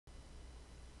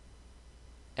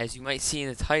As you might see in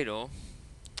the title,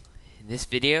 in this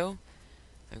video,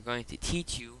 I'm going to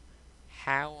teach you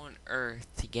how on earth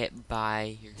to get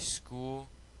by your school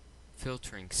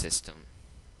filtering system.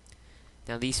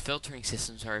 Now, these filtering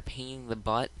systems are a pain in the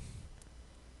butt,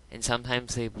 and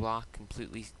sometimes they block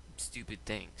completely stupid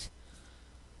things.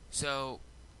 So,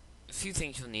 a few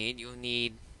things you'll need. You'll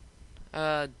need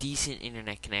a decent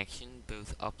internet connection,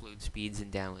 both upload speeds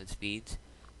and download speeds.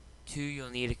 2, you'll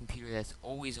need a computer that's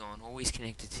always on, always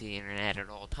connected to the internet at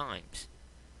all times.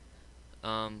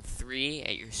 3,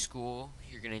 at your school,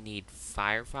 you're going to need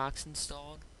Firefox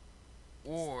installed.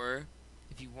 Or,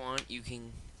 if you want, you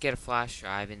can get a flash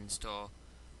drive and install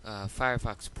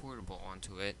Firefox Portable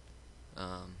onto it.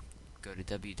 Go to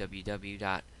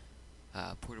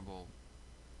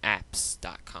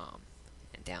www.portableapps.com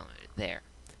and download it there.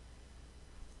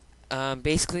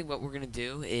 Basically, what we're going to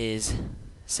do is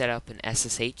set up an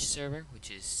SSH server, which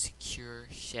is Secure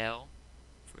Shell.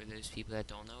 For those people that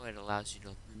don't know, it allows you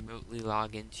to remotely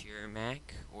log into your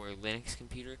Mac or Linux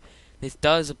computer. This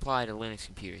does apply to Linux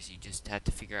computers. You just have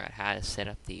to figure out how to set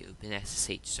up the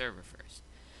OpenSSH server first.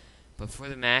 But for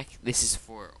the Mac, this is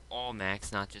for all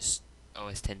Macs, not just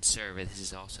OS X server. This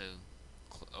is also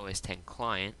OS X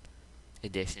client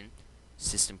edition.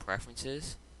 System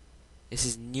preferences. This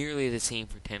is nearly the same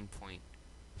for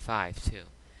 10.5 too.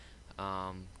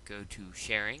 Go to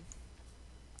sharing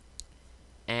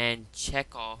and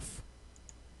check off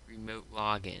remote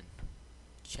login.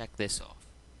 Check this off.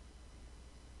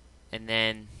 And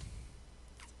then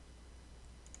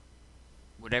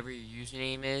whatever your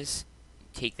username is,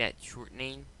 take that short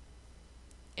name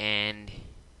and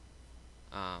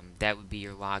that would be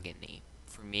your login name.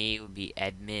 For me, it would be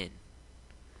admin.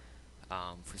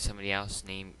 For somebody else,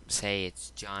 say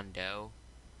it's John Doe.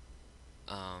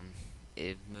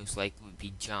 It most likely would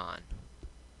be John.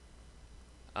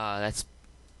 That's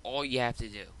all you have to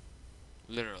do,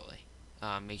 literally.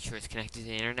 Make sure it's connected to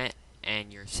the internet,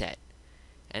 and you're set.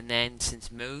 And then,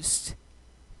 since most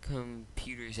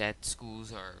computers at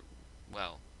schools are,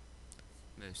 well,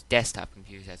 most desktop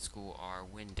computers at school are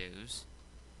Windows,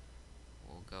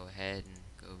 we'll go ahead and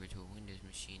go over to a Windows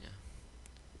machine now.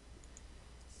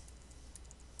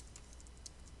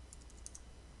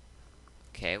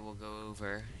 Okay, we'll go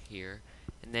over here,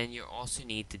 and then you'll also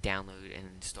need to download and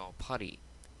install PuTTY.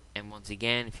 And once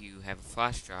again, if you have a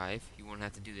flash drive, you won't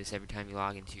have to do this every time you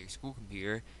log into your school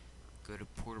computer. Go to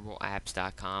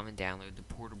portableapps.com and download the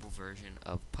portable version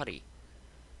of PuTTY.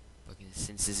 But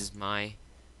since this is my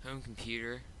home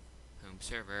computer, home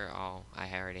server, I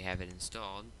already have it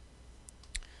installed.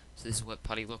 So this is what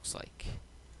PuTTY looks like.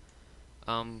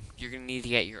 You're going to need to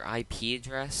get your IP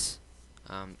address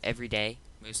every day,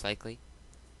 most likely.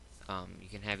 You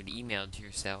can have it emailed to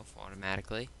yourself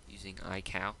automatically using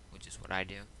iCal, which is what I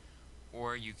do.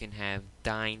 Or you can have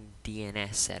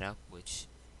DNS set up, which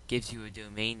gives you a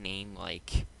domain name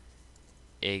like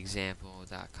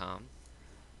example.com,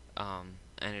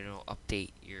 and it'll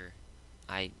update your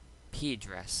IP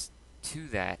address to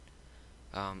that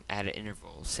at an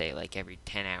interval, say like every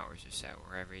 10 hours or so,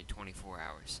 or every 24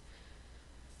 hours.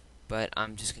 But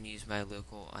I'm just going to use my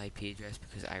local IP address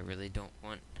because I really don't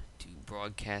want to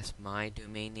broadcast my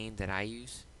domain name that I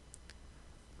use.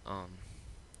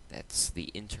 That's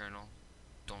the internal.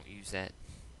 Don't use that.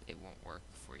 It won't work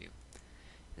for you.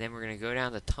 And then we're going to go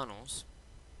down the tunnels.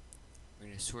 We're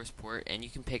going to source port, and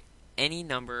you can pick any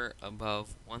number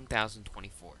above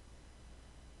 1024.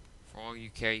 For all you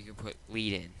care, you can put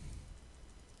lead in.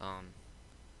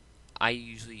 I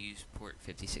usually use port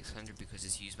 5600 because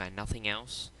it's used by nothing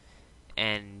else,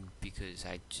 and because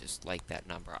I just like that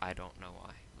number. I don't know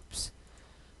why. Oops.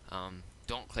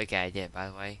 Don't click add yet, by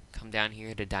the way. Come down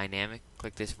here to dynamic,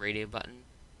 click this radio button,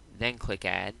 then click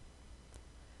add.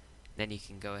 Then you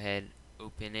can go ahead,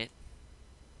 open it,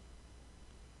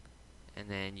 and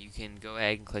then you can go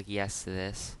ahead and click yes to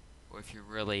this. Or if you're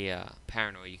really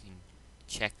paranoid, you can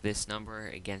check this number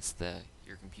against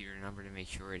your computer number to make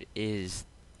sure it is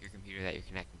your computer that you're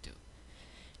connecting to.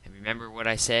 And remember what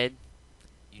I said,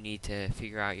 you need to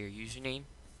figure out your username.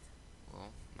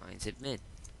 Well, mine's admin.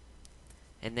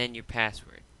 And then your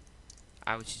password.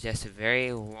 I would suggest a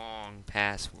very long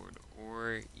password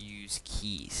or use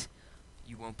keys.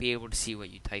 You won't be able to see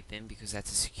what you type in because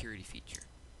that's a security feature.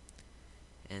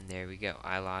 And there we go,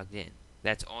 I logged in.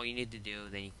 That's all you need to do,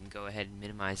 then you can go ahead and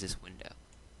minimize this window.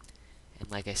 And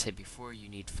like I said before, you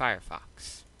need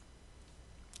Firefox.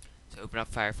 So open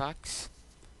up Firefox.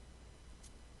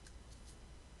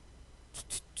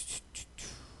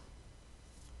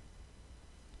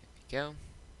 There we go.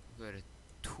 Go to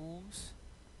Tools,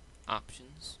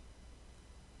 Options,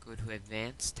 go to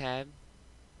Advanced tab.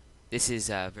 This is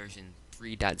version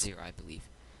 3.0, I believe.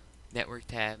 Network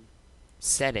tab,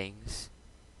 settings,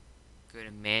 go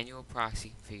to manual proxy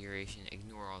configuration,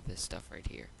 ignore all this stuff right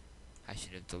here. I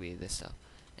should have deleted this stuff.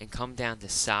 And come down to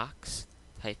socks,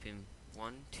 type in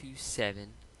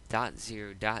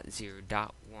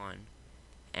 127.0.0.1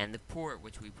 and the port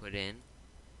which we put in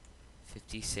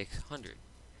 5600.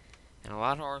 And a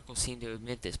lot of articles seem to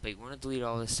admit this, but you want to delete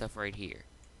all this stuff right here,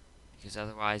 because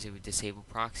otherwise it would disable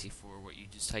proxy for what you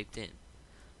just typed in.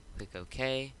 Click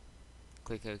OK,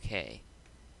 click OK.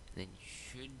 And then you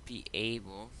should be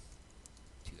able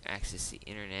to access the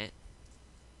internet.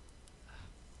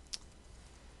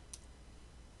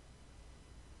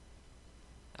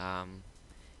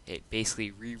 It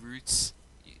basically reroutes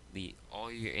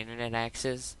all your internet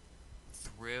access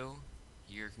through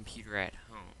your computer at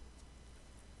home.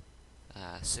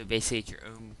 So basically it's your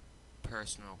own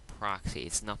personal proxy.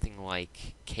 It's nothing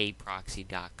like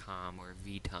kproxy.com or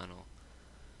vtunnel.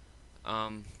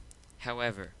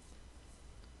 However,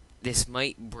 this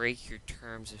might break your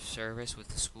terms of service with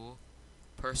the school.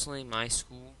 Personally, my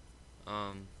school,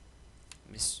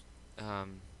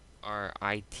 our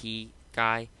IT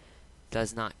guy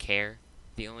does not care.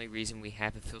 The only reason we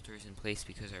have the filters in place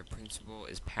because our principal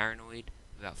is paranoid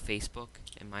about Facebook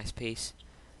and MySpace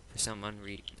for some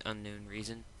unknown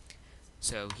reason.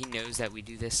 So he knows that we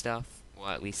do this stuff. Well,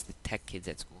 at least the tech kids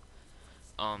at school.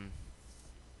 And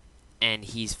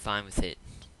he's fine with it.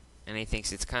 And he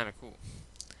thinks it's kind of cool.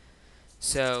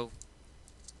 So,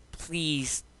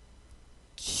 please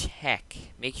check.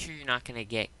 Make sure you're not going to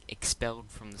get expelled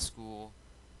from the school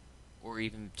or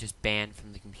even just banned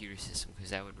from the computer system,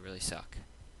 because that would really suck.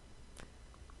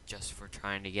 Just for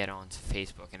trying to get onto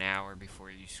Facebook an hour before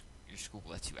your school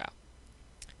lets you out.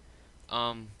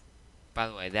 By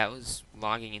the way, that was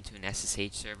logging into an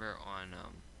SSH server on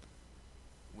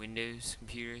Windows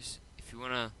computers. If you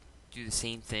want to do the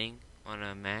same thing on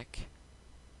a Mac,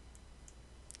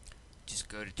 just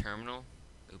go to Terminal,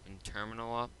 open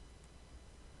Terminal up,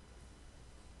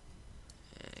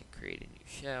 and create a new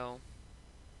shell,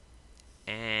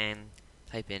 and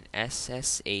type in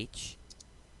SSH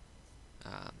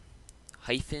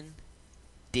hyphen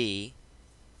D,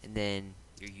 and then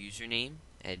your username,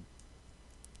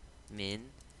 admin,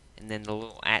 and then the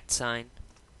little @ sign,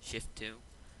 shift 2,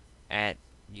 at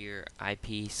your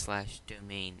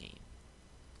IP/domain name.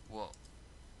 Well,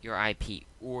 your IP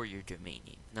or your domain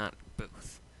name, not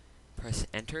both. Press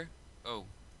enter. Oh,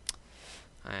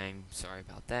 I'm sorry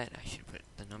about that. I should put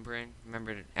the number in.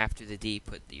 Remember to, after the D,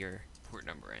 put your port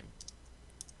number in.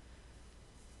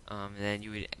 And then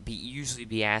you would usually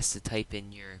be asked to type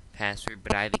in your password,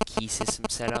 but I have a key system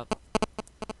set up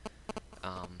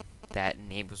that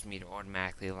enables me to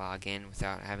automatically log in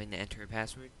without having to enter a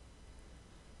password.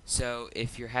 So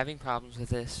if you're having problems with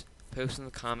this, post in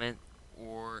the comment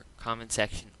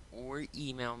section, or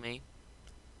email me,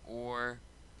 or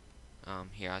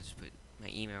here, I'll just put my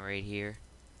email right here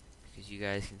because you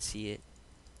guys can see it.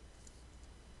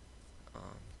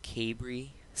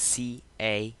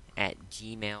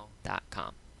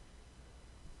 cabryca@gmail.com.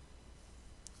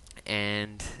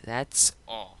 And that's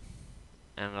all.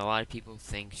 And a lot of people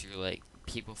think you're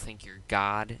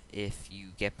God if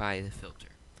you get by the filter.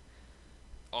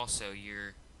 Also,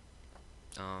 your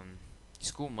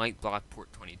school might block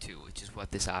port 22, which is what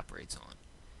this operates on.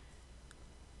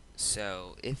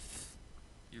 So if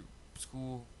your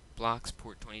school blocks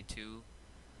port 22,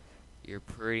 you're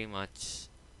pretty much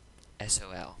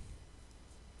SOL.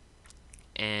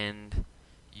 And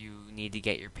you need to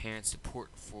get your parents to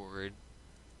port forward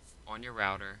on your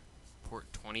router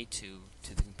port 22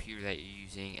 to the computer that you're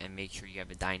using, and make sure you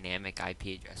have a dynamic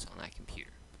IP address on that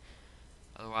computer.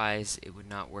 Otherwise, it would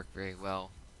not work very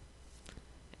well,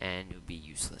 and it would be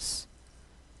useless.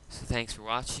 So thanks for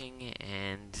watching,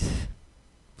 and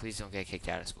please don't get kicked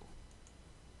out of school.